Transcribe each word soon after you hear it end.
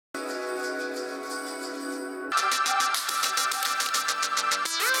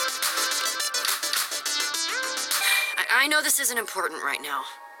know this isn't important right now.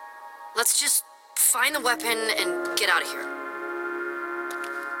 Let's just find the weapon and get out of here.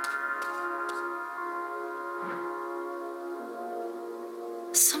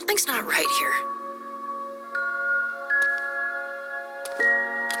 Something's not right here.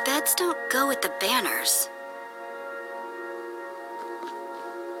 The beds don't go with the banners.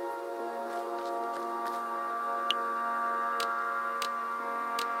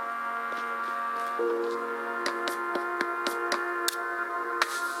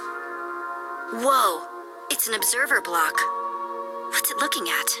 Whoa! It's an observer block. What's it looking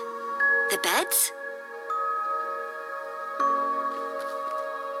at? The beds?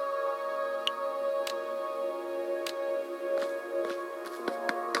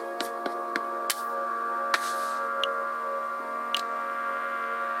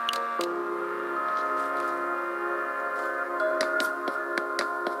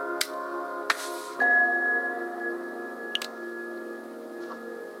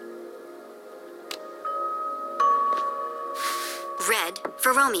 Red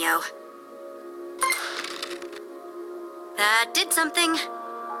for Romeo. That did something.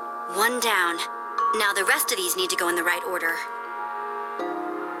 One down. Now the rest of these need to go in the right order.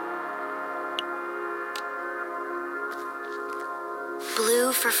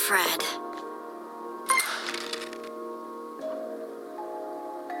 Blue for Fred.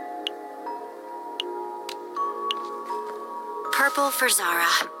 Purple for Zara.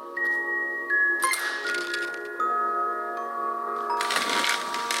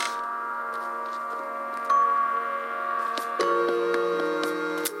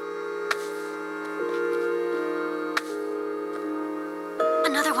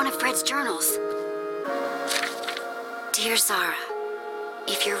 Another one of Fred's journals. Dear Zara,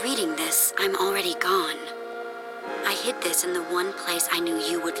 if you're reading this, I'm already gone. I hid this in the one place I knew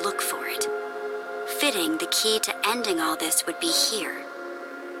you would look for it. Fitting, the key to ending all this would be here,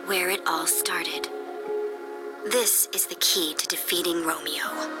 where it all started. This is the key to defeating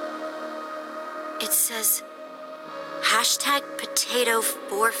Romeo. It says, #Potato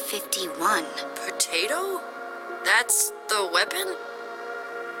 451. Potato? That's the weapon?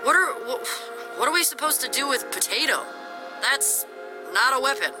 What are we supposed to do with potato? That's not a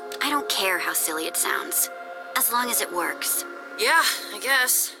weapon. I don't care how silly it sounds, as long as it works. Yeah, I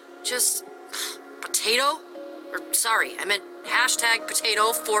guess. Just potato? Or sorry, I meant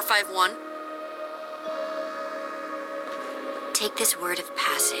 #Potato 451. Take this word of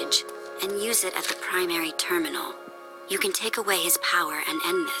passage and use it at the primary terminal. You can take away his power and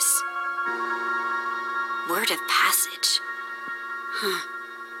end this. Word of passage.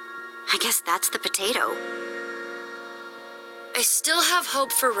 I guess that's the potato. I still have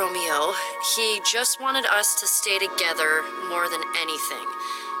hope for Romeo. He just wanted us to stay together more than anything.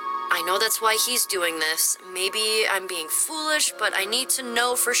 I know that's why he's doing this. Maybe I'm being foolish, but I need to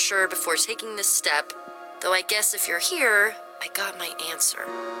know for sure before taking this step. Though I guess if you're here, I got my answer.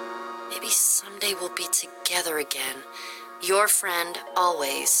 Maybe someday we'll be together again. Your friend,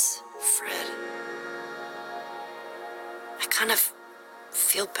 always, Fred. I kind of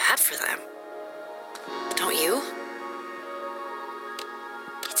feel bad for them. Don't you?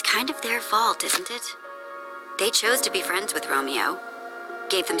 It's kind of their fault, isn't it? They chose to be friends with Romeo.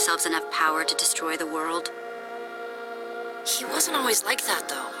 Gave themselves enough power to destroy the world. He wasn't always like that,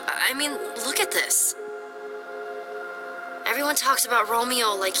 though. I mean, look at this. Everyone talks about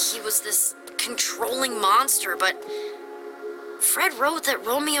Romeo like he was this controlling monster, but Fred wrote that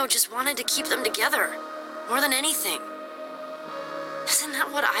Romeo just wanted to keep them together, more than anything. Isn't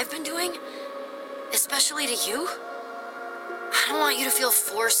that what I've been doing? Especially to you? I don't want you to feel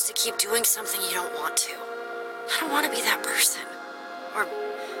forced to keep doing something you don't want to. I don't want to be that person. Or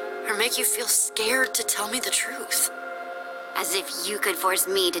make you feel scared to tell me the truth. As if you could force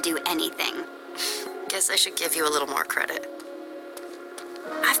me to do anything. Guess I should give you a little more credit.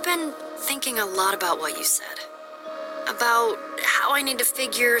 I've been thinking a lot about what you said. About how I need to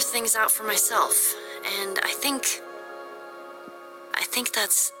figure things out for myself. And I think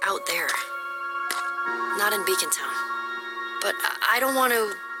that's out there. Not in Beacon Town. But I don't want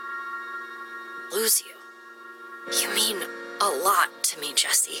to lose you. You mean a lot to me,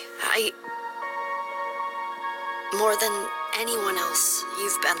 Jesse. More than anyone else,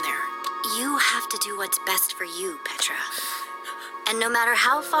 you've been there. You have to do what's best for you, Petra. And no matter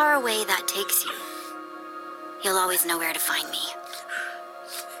how far away that takes you, you'll always know where to find me.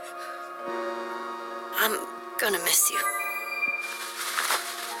 I'm gonna miss you.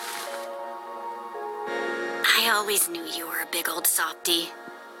 I always knew you were a big old softie.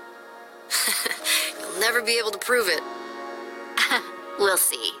 You'll never be able to prove it. We'll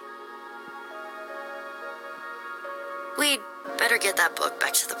see. We'd better get that book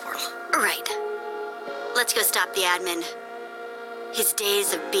back to the portal. Right. Let's go stop the admin. His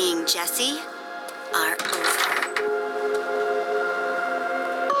days of being Jesse are over.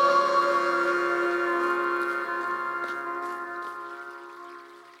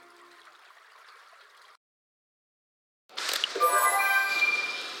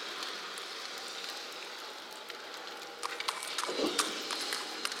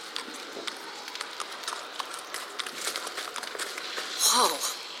 Whoa,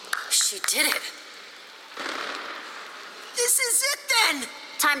 she did it. This is it then!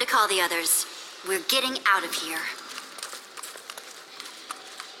 Time to call the others. We're getting out of here.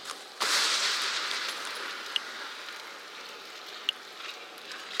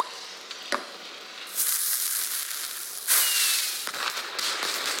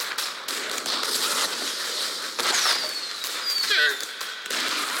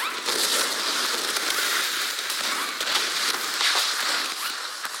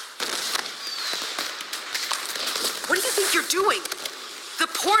 What do you think you're doing? The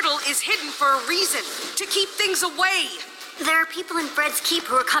portal is hidden for a reason, to keep things away. There are people in Fred's Keep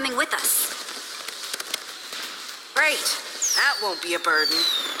who are coming with us. Great. That won't be a burden.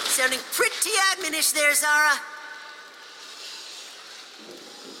 Sounding pretty admonish there, Zara.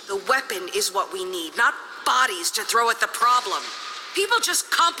 The weapon is what we need, not bodies to throw at the problem. People just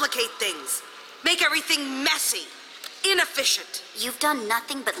complicate things, make everything messy, inefficient. You've done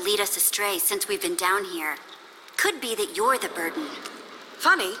nothing but lead us astray since we've been down here. Could be that you're the burden.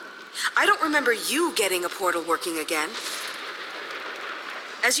 Funny, I don't remember you getting a portal working again.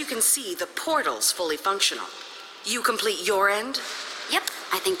 As you can see, the portal's fully functional. You complete your end? Yep,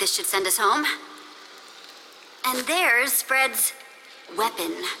 I think this should send us home. And there's Fred's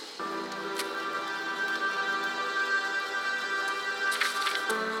weapon.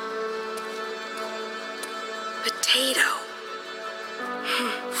 Potato.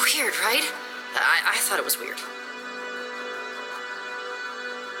 Weird, right? I thought it was weird.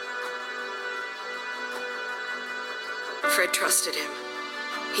 Fred trusted him.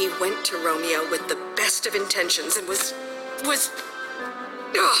 He went to Romeo with the best of intentions and was...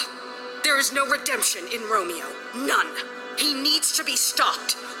 Ugh! There is no redemption in Romeo. None. He needs to be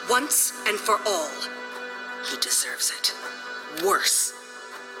stopped, once and for all. He deserves it. Worse.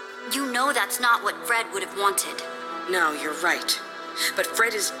 You know that's not what Fred would have wanted. No, you're right. But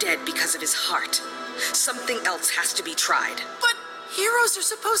Fred is dead because of his heart. Something else has to be tried. But heroes are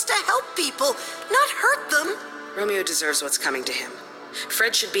supposed to help people, not hurt them. Romeo deserves what's coming to him.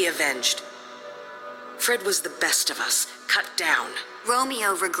 Fred should be avenged. Fred was the best of us, cut down.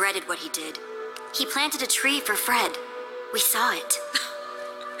 Romeo regretted what he did. He planted a tree for Fred. We saw it.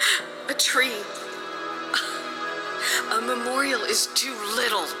 A tree. A memorial is too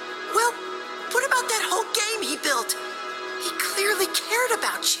little. Well, what about that whole game he built? He clearly cared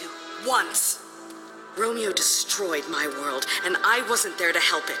about you. Once. Romeo destroyed my world, and I wasn't there to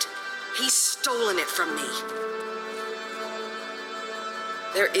help it. He's stolen it from me.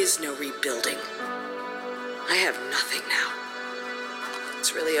 There is no rebuilding. I have nothing now.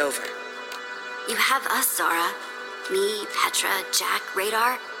 It's really over. You have us, Zara. Me, Petra, Jack,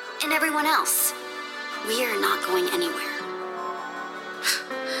 Radar, and everyone else. We are not going anywhere.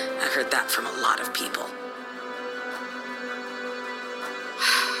 I've heard that from a lot of people.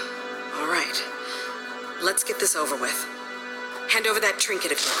 All right. Let's get this over with. Hand over that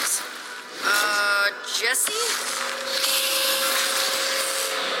trinket of yours. Jesse?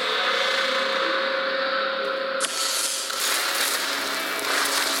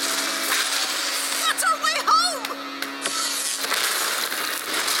 That's our way home!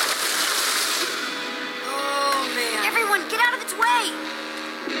 Oh, man. Everyone, get out of its way!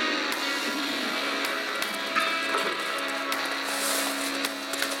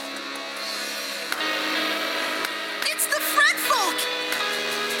 It's the Fred folk!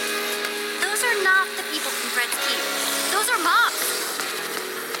 Those are not the people from Fred's Keep. Those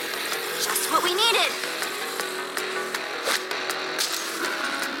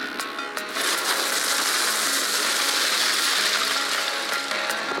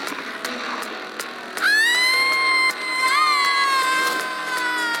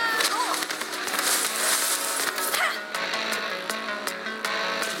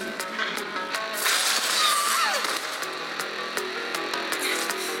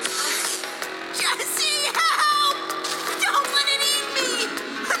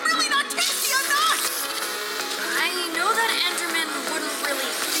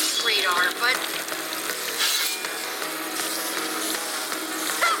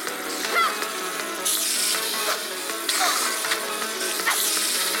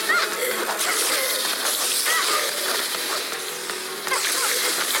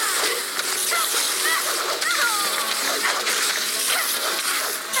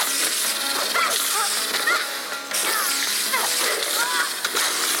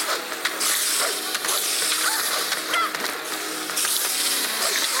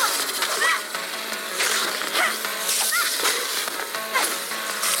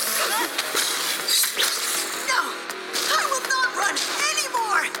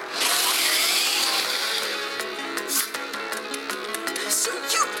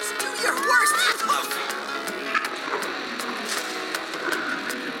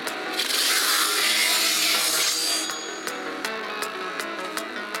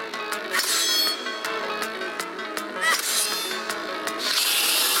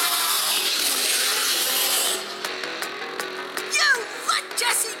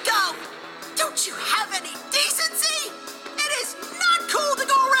decency! It is not cool to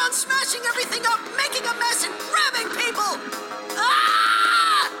go around smashing everything up, making a mess, and grabbing people!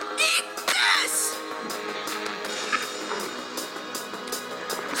 Ah! Eat this!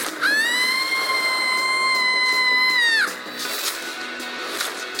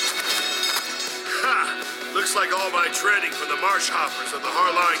 Ha! Looks like all my training for the marsh hoppers and the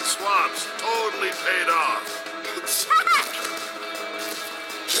Harlying swamps totally paid off. Check!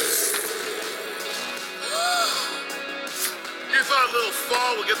 You thought a little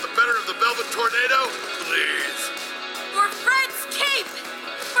fall will get the better of the Velvet Tornado? Please. For Fred's keep!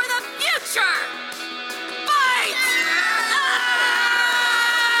 For the future! Fight!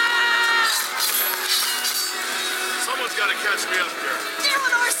 Someone's got to catch me up here. They're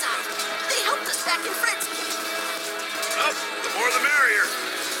on our side. They helped us back in Fred's cave. Up, the more the merrier.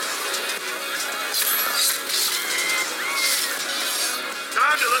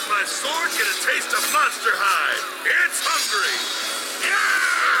 Time to let my sword get a taste of monster hide. It's hungry.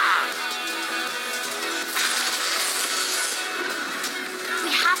 Yeah!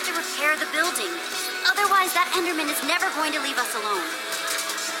 We have to repair the building. Otherwise, that Enderman is never going to leave us alone.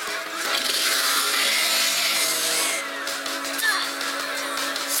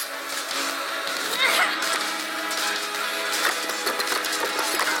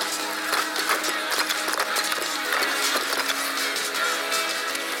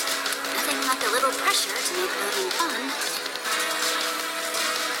 Nothing like a little pressure to make building fun.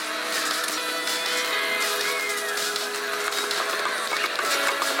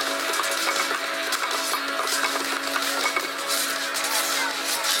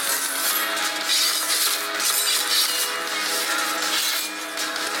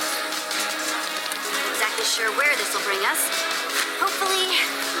 Not exactly sure where this will bring us. Hopefully,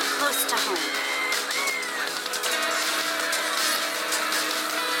 close to home.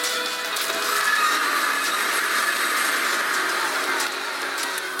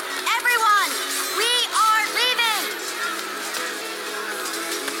 Everyone, we are leaving!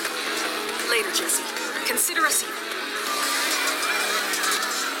 Later, Jesse. Consider us even.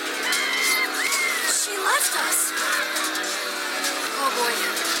 She left us! Oh boy.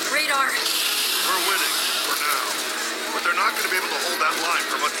 Radar. We're winning, for now. But they're not going to be able to hold that line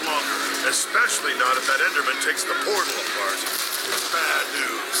for much longer. Especially not if that Enderman takes the portal apart. It's bad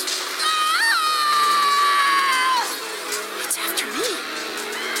news. It's after me.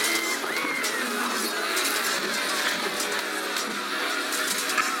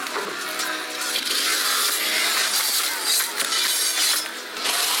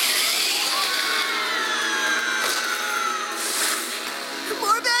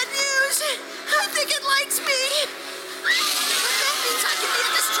 More bad news. I think it likes me. That means I can be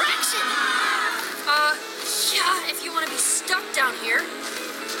a distraction. Yeah, if you want to be stuck down here.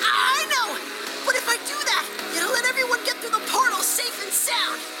 I know. But if I do that, it'll let everyone get through the portal safe and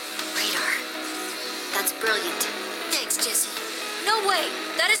sound. Radar. That's brilliant. Thanks, Jesse. No way!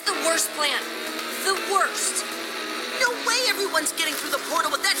 That is the worst plan. The worst. No way everyone's getting through the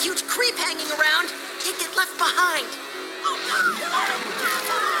portal with that huge creep hanging around. They'd get left behind.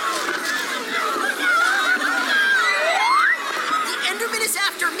 The Enderman is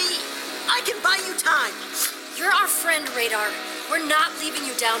after me. I can buy you time. You're our friend, Radar. We're not leaving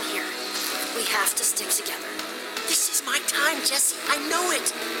you down here. We have to stick together. This is my time, Jesse. I know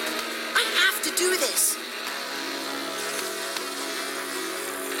it. I have to do this.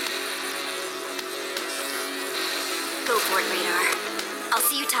 Go for it, Radar. I'll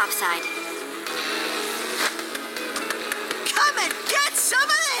see you topside. Come and get some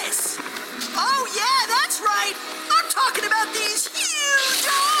of this! Oh, yeah, that's right! I'm talking about these huge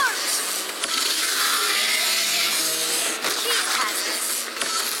arms! He has this.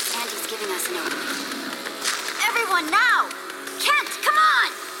 And he's giving us an opening. Everyone now! Kent, come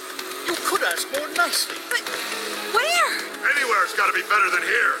on! You could ask more nicely. But where? Anywhere's got to be better than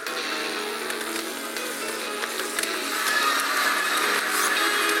here.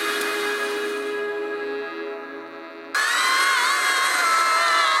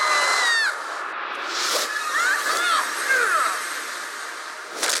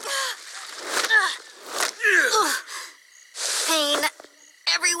 Pain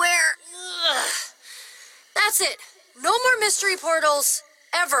everywhere. That's it. No more mystery portals.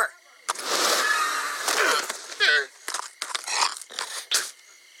 Ever.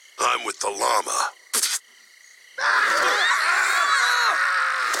 I'm with the llama.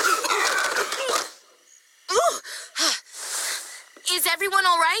 Is everyone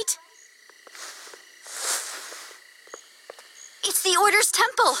all right? It's the Order's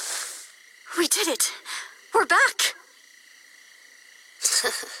temple. We did it. We're back.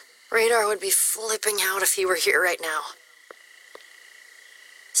 Radar would be flipping out if he were here right now.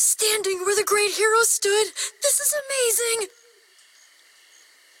 Standing where the great hero stood. This is amazing.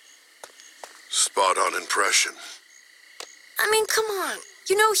 Spot on impression. I mean, come on.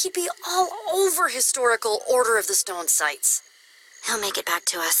 You know he'd be all over historical Order of the Stone sites. He'll make it back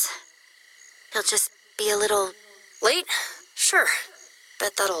to us. He'll just be a little... Late? Sure.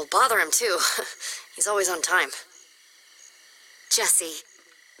 Bet that'll bother him, too. He's always on time. Jesse,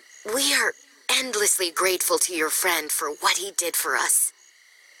 we are endlessly grateful to your friend for what he did for us.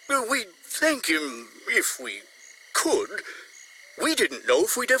 We'd thank him if we could. We didn't know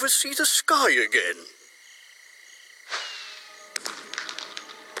if we'd ever see the sky again.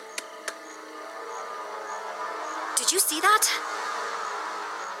 Did you see that?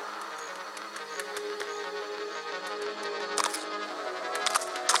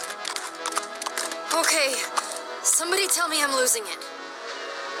 Okay, somebody tell me I'm losing it.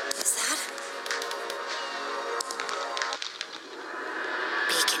 Is that?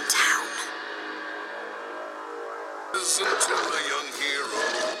 Beacon Town. Until a young hero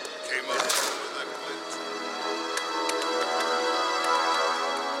came up with that glint.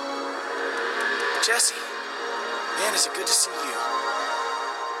 Jesse, man, is it good to see you.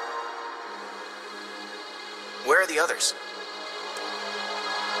 Where are the others?